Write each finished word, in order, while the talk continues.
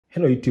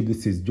Hello YouTube,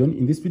 this is John.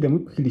 In this video, I'm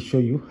going to quickly show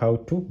you how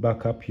to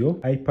back up your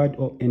iPad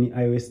or any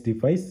iOS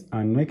device.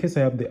 And in my case, I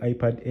have the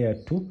iPad Air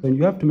 2. So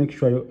you have to make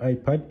sure your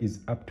iPad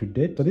is up to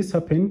date. So this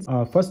happens,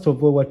 first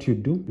of all, what you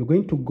do, you're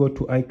going to go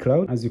to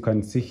iCloud, as you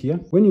can see here.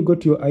 When you go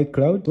to your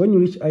iCloud, when you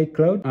reach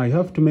iCloud, you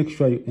have to make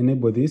sure you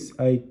enable this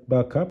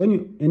iBackup. When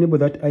you enable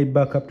that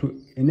iBackup, to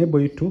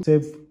enable you to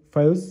save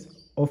files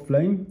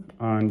offline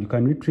and you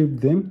can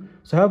retrieve them.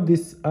 So I have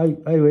this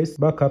iOS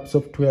backup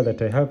software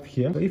that I have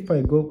here. So if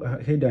I go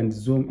ahead and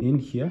zoom in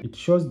here, it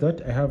shows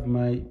that I have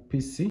my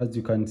PC, as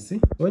you can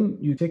see. When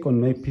you check on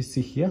my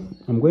PC here,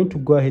 I'm going to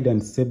go ahead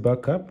and say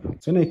backup.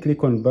 So when I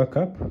click on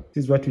backup,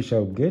 this is what we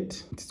shall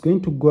get. It's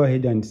going to go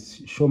ahead and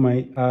show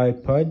my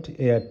iPad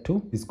Air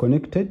 2 is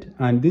connected,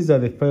 and these are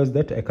the files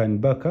that I can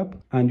back up.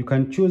 And you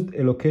can choose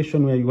a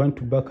location where you want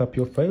to back up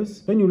your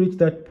files. When you reach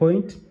that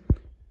point,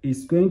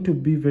 it's going to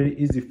be very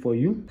easy for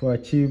you to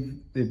achieve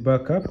the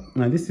backup.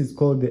 And this is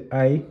called the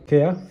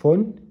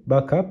iCareFone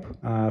backup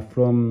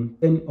from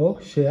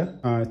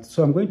Tenorshare.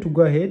 So I'm going to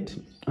go ahead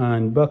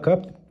and back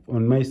up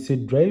on my C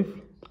drive.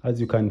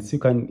 As you can see, you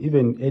can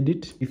even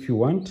edit if you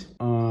want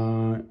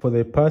for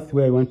the path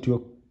where you want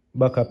your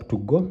backup to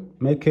go. In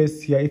my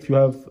case here, if you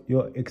have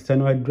your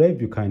external hard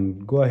drive, you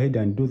can go ahead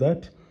and do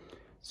that.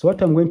 So what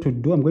I'm going to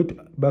do, I'm going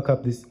to back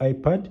up this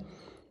iPad.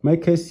 My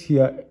case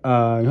here,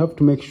 you have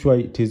to make sure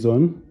it is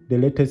on the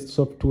latest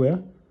software.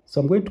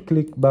 So I'm going to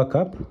click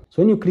backup.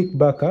 So when you click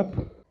backup,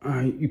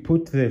 you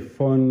put the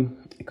phone,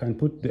 you can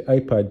put the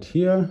iPad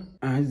here.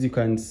 As you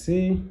can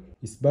see,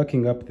 it's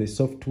backing up the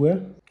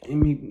software. Let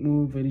me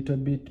move a little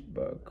bit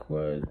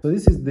backward. So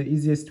this is the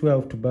easiest way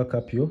how to back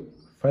up your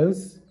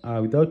files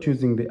without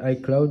using the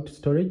iCloud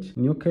storage.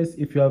 In your case,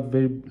 if you have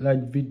very large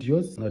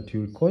videos that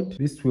you record,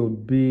 this will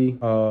be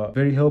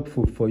very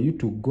helpful for you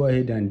to go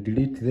ahead and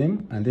delete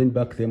them and then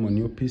back them on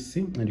your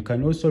PC. And you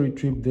can also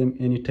retrieve them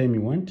anytime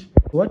you want.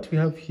 What we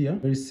have here,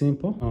 very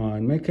simple.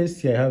 In my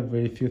case here, I have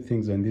very few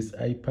things on this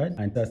iPad,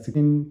 and it's a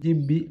 16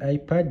 GB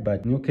iPad,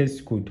 but in your case,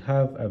 you could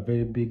have a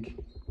very big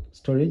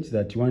storage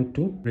that you want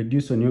to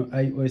reduce on your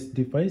iOS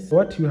device.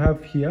 What you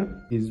have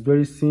here is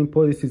very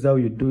simple. This is how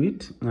you do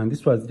it, and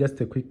this was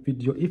just a quick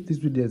video. If this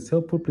video is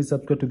helpful, please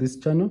subscribe to this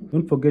channel.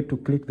 Don't forget to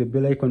click the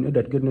bell icon so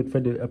that you get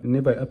notified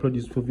whenever I upload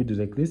useful videos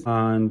like this.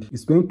 And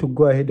it's going to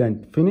go ahead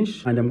and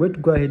finish, and I'm going to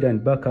go ahead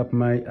and back up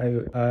my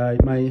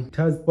it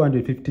has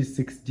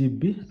 456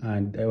 GB,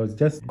 and I was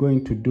just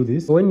going to do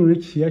this. So when you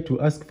reach here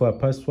to ask for a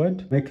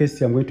password, in my case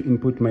here, I'm going to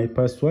input my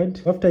password.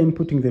 After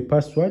inputting the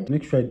password,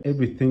 make sure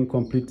everything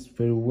completes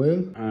very well.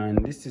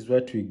 And this is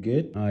what we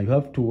get. You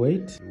have to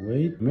wait,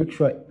 make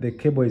sure the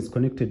cable is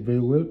connected very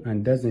well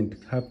and doesn't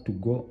have to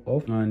go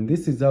off. And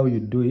this is how you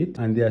do it.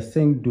 And they are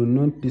saying do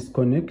not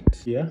disconnect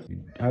here.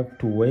 You have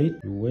to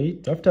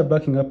wait. After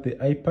backing up the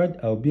iPad,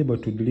 I'll be able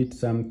to delete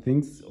some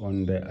things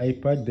on the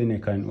iPad. Then I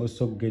can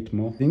also get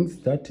more things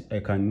that I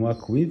can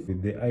work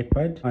with the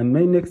iPad. And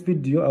my next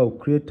video, I'll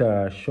create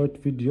a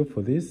short video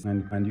for this,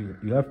 and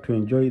you have to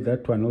enjoy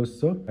that one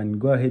also.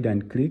 And go ahead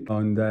and click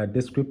on the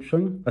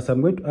description, as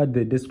I'm going to add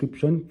the description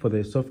for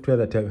the software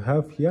that I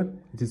have here.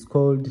 It is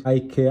called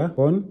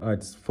iCareFone.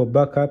 It's for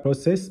backup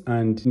process,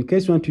 and in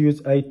case you want to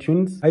use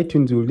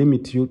iTunes will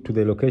limit you to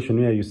the location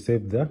where you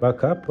save the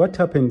backup. What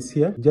happens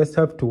here, you just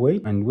have to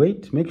wait.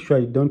 Make sure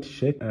you don't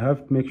shake. I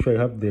have to make sure you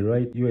have the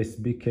right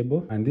USB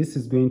cable, and this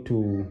is going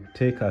to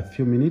take a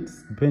few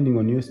minutes depending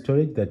on your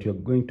storage that you're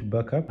going to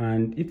back up.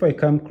 And if I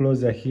come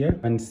closer here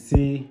and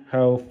see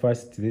how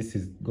fast this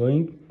is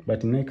going,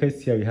 but in my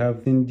case here we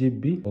have 10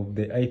 GB of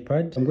the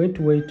iPad. I'm going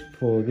to wait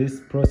for this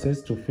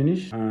process to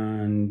finish,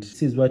 and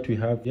this is what we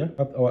have here.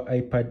 We have our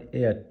iPad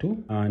Air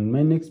 2, and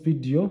my next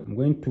video I'm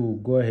going to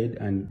go ahead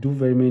and do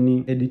very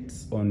many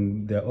edits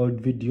on the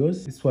old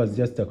videos. This was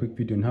just a quick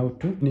video on how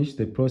to finish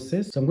the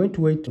process. So I'm going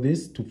to wait for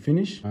this to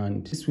finish,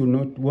 and this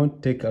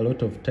won't take a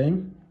lot of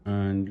time.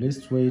 And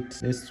let's wait for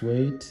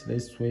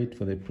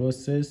the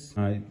process.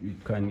 You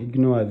can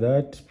ignore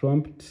that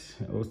prompt,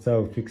 also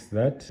I'll fix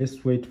that.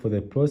 Let's wait for the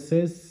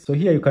process. So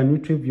here you can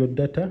retrieve your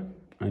data,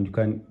 and you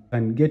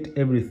can get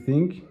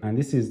everything, and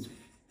this is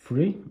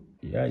free.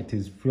 Yeah, it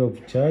is free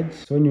of charge.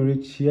 So when you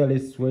reach here,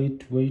 let's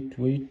wait.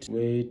 When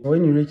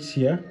you reach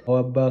here,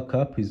 our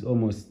backup is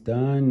almost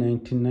done,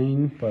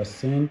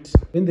 99%.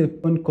 When the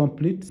phone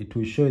completes, it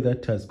will show that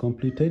it has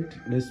completed.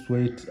 Let's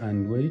wait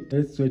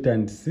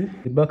and see.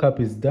 The backup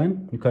is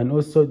done. You can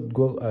also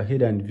go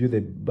ahead and view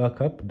the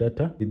backup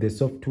data with the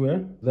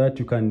software that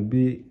you can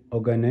be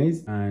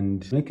organized.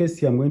 And in my case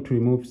here, I'm going to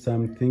remove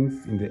some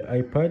things in the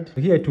iPad.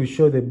 Here it will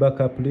show the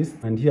backup list,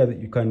 and here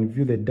you can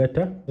view the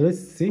data. Let's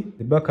see,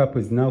 the backup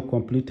is now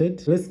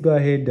completed. Let's go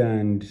ahead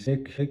and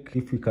check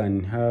if we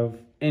can have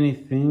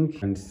anything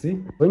and see.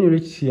 When you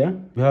reach here,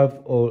 you have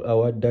all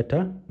our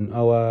data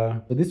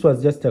on so this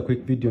was just a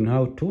quick video on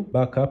how to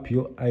back up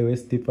your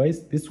iOS device.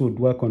 This would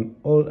work on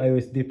all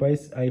iOS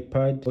device,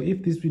 iPad. So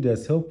if this video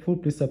is helpful,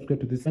 please subscribe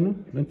to this channel.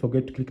 Don't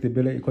forget to click the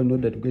bell icon so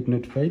that you get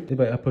notified if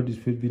I upload this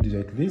videos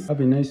like this. Have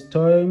a nice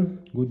time.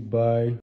 Goodbye.